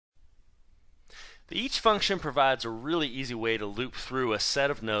The each function provides a really easy way to loop through a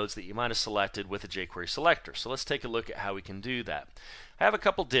set of nodes that you might have selected with a jQuery selector. So let's take a look at how we can do that. I have a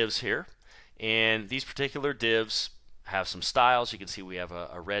couple divs here, and these particular divs have some styles. You can see we have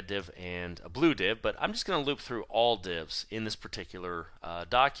a red div and a blue div, but I'm just going to loop through all divs in this particular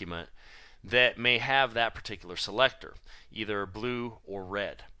document that may have that particular selector, either blue or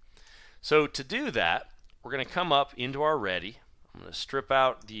red. So to do that, we're going to come up into our ready. I'm going to strip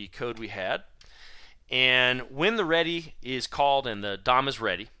out the code we had. And when the ready is called and the DOM is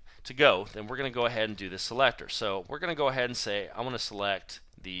ready to go, then we're going to go ahead and do this selector. So we're going to go ahead and say I want to select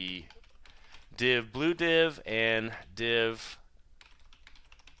the div blue div and div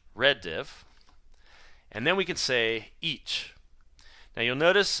red div. And then we can say each. Now you'll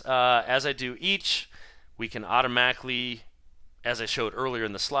notice as I do each, we can automatically, as I showed earlier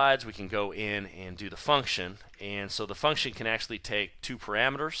in the slides, we can go in and do the function. And so the function can actually take two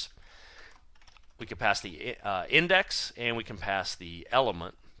parameters. We can pass the index, and we can pass the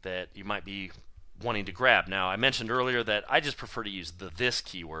element that you might be wanting to grab. Now, I mentioned earlier that I just prefer to use the this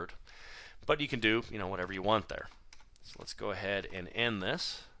keyword, but you can do whatever you want there. So let's go ahead and end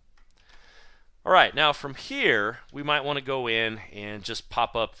this. All right, now from here, we might want to go in and just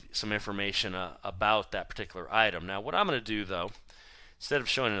pop up some information about that particular item. Now, what I'm going to do, though, instead of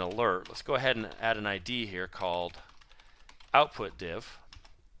showing an alert, let's go ahead and add an ID here called output div.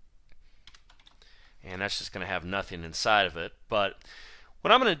 And that's just going to have nothing inside of it. But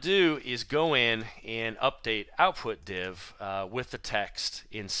what I'm going to do is go in and update output div with the text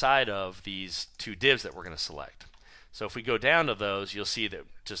inside of these two divs that we're going to select. So if we go down to those, you'll see that we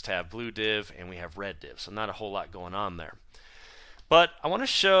just have blue div and we have red div. So not a whole lot going on there. But I want to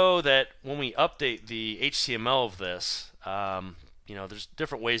show that when we update the HTML of this, there's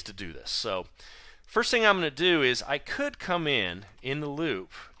different ways to do this. So first thing I'm going to do is I could come in the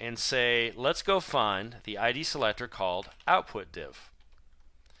loop and say, let's go find the ID selector called output div.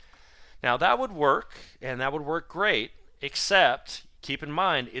 Now that would work, and that would work great, except keep in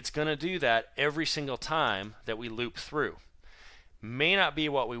mind it's going to do that every single time that we loop through. May not be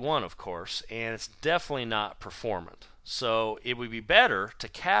what we want, of course, and it's definitely not performant. So it would be better to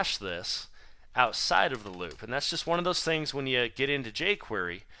cache this outside of the loop, and that's just one of those things when you get into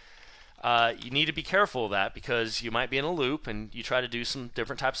jQuery. You need to be careful of that, because you might be in a loop and you try to do some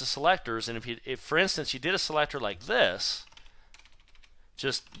different types of selectors, and if for instance you did a selector like this,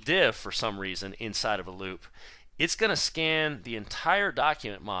 just div for some reason inside of a loop, it's going to scan the entire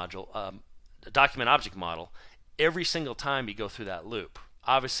document object model every single time you go through that loop.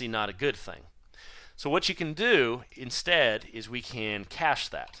 Obviously not a good thing. So what you can do instead is we can cache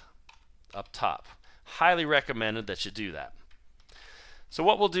that up top. Highly recommended that you do that. So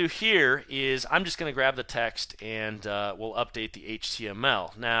what we'll do here is I'm just going to grab the text and we'll update the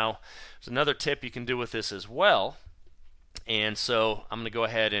HTML. Now, there's another tip you can do with this as well. And so I'm going to go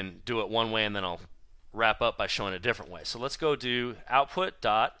ahead and do it one way, and then I'll wrap up by showing a different way. So let's go do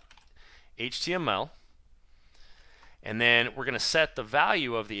output.html. And then we're going to set the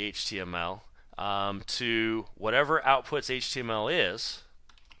value of the HTML to whatever outputs HTML is.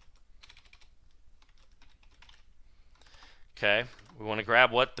 Okay. We want to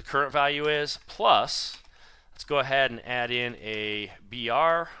grab what the current value is, plus, let's go ahead and add in a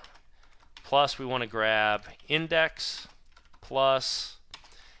BR, plus we want to grab index, plus,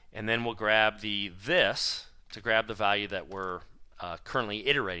 and then we'll grab the this to grab the value that we're currently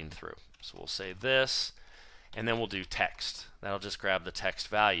iterating through. So we'll say this, and then we'll do text. That'll just grab the text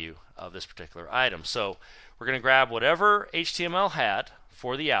value of this particular item. So we're going to grab whatever HTML had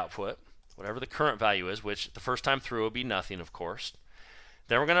for the output, whatever the current value is, which the first time through will be nothing, of course.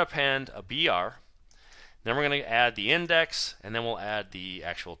 Then we're going to append a BR. Then we're going to add the index, and then we'll add the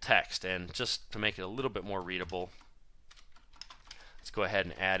actual text. And just to make it a little bit more readable, let's go ahead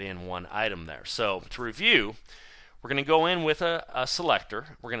and add in one item there. So to review, we're going to go in with a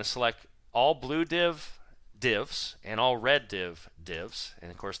selector. We're going to select all blue divs and all red divs.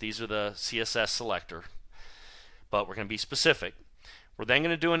 And of course, these are the CSS selector, but we're going to be specific. We're then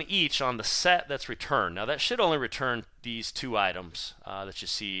going to do an each on the set that's returned. Now that should only return these two items that you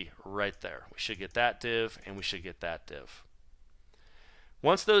see right there. We should get that div and we should get that div.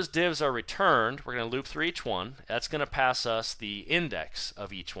 Once those divs are returned, we're going to loop through each one. That's going to pass us the index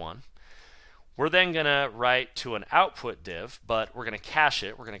of each one. We're then going to write to an output div, but we're going to cache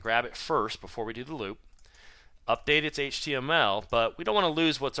it. We're going to grab it first before we do the loop. Update its HTML, but we don't want to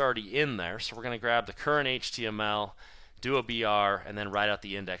lose what's already in there, so we're going to grab the current HTML, do a BR, and then write out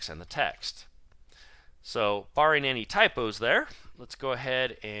the index and the text. So barring any typos there, let's go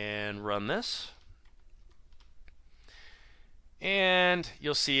ahead and run this. And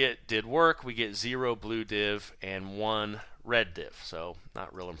you'll see it did work. We get 0 blue div and 1 red div. So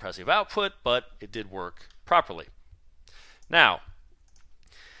not real impressive output, but it did work properly. Now,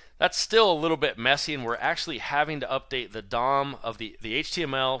 that's still a little bit messy, and we're actually having to update the DOM of the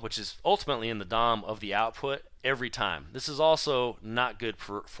HTML, which is ultimately in the DOM of the output, every time. This is also not good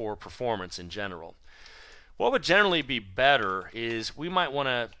for performance in general. What would generally be better is we might want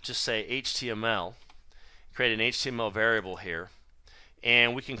to just say HTML, create an HTML variable here,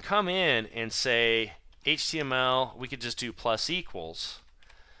 and we can come in and say HTML, we could just do plus equals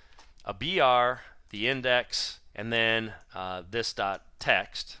a BR, the index, and then this dot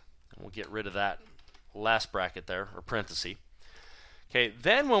text. We'll get rid of that last bracket there, or parenthesis. Okay,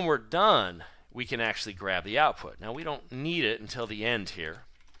 then when we're done, we can actually grab the output. Now we don't need it until the end here.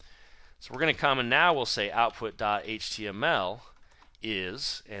 So we're going to come and now we'll say output.html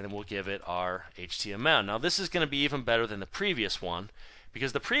is, and then we'll give it our HTML. Now this is going to be even better than the previous one,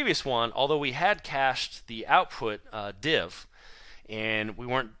 because the previous one, although we had cached the output div, and we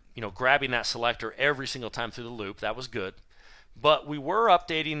weren't grabbing that selector every single time through the loop, that was good. But we were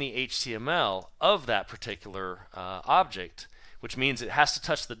updating the HTML of that particular object, which means it has to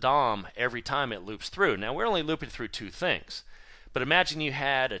touch the DOM every time it loops through. Now we're only looping through 2 things, but imagine you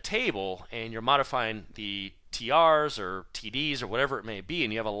had a table and you're modifying the TRs or TDs or whatever it may be,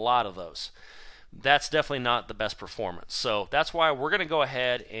 and you have a lot of those. That's definitely not the best performance. So that's why we're going to go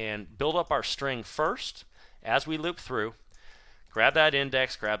ahead and build up our string first as we loop through. Grab that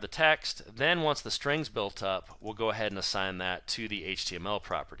index, grab the text, then once the string's built up, we'll go ahead and assign that to the HTML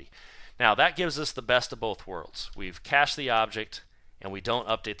property. Now that gives us the best of both worlds. We've cached the object, and we don't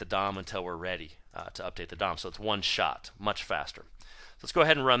update the DOM until we're ready to update the DOM. So it's one shot, much faster. So let's go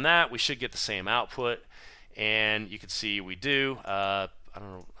ahead and run that. We should get the same output, and you can see we do. I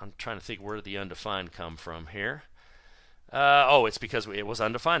don't know, I'm trying to think where did the undefined come from here. Oh, it's because it was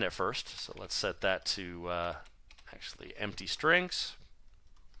undefined at first. So let's set that to actually empty strings,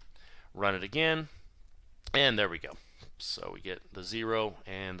 run it again, and there we go. So we get the 0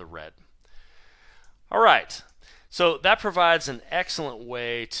 and the red. All right, so that provides an excellent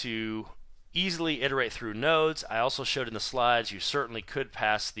way to easily iterate through nodes. I also showed in the slides you certainly could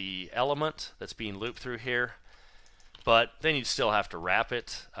pass the element that's being looped through here, but then you'd still have to wrap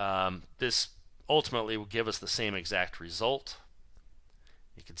it. This ultimately will give us the same exact result.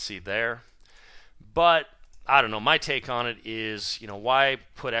 You can see there, but I don't know, my take on it is, why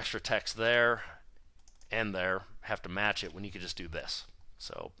put extra text there and there, have to match it when you could just do this.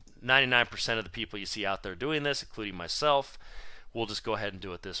 So 99% of the people you see out there doing this, including myself, we'll just go ahead and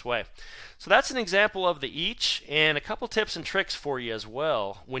do it this way. So that's an example of the each, and a couple tips and tricks for you as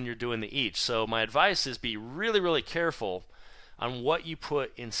well when you're doing the each. So my advice is be really, really careful on what you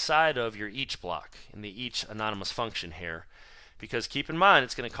put inside of your each block, in the each anonymous function here, because keep in mind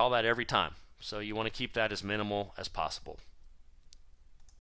it's going to call that every time. So you want to keep that as minimal as possible.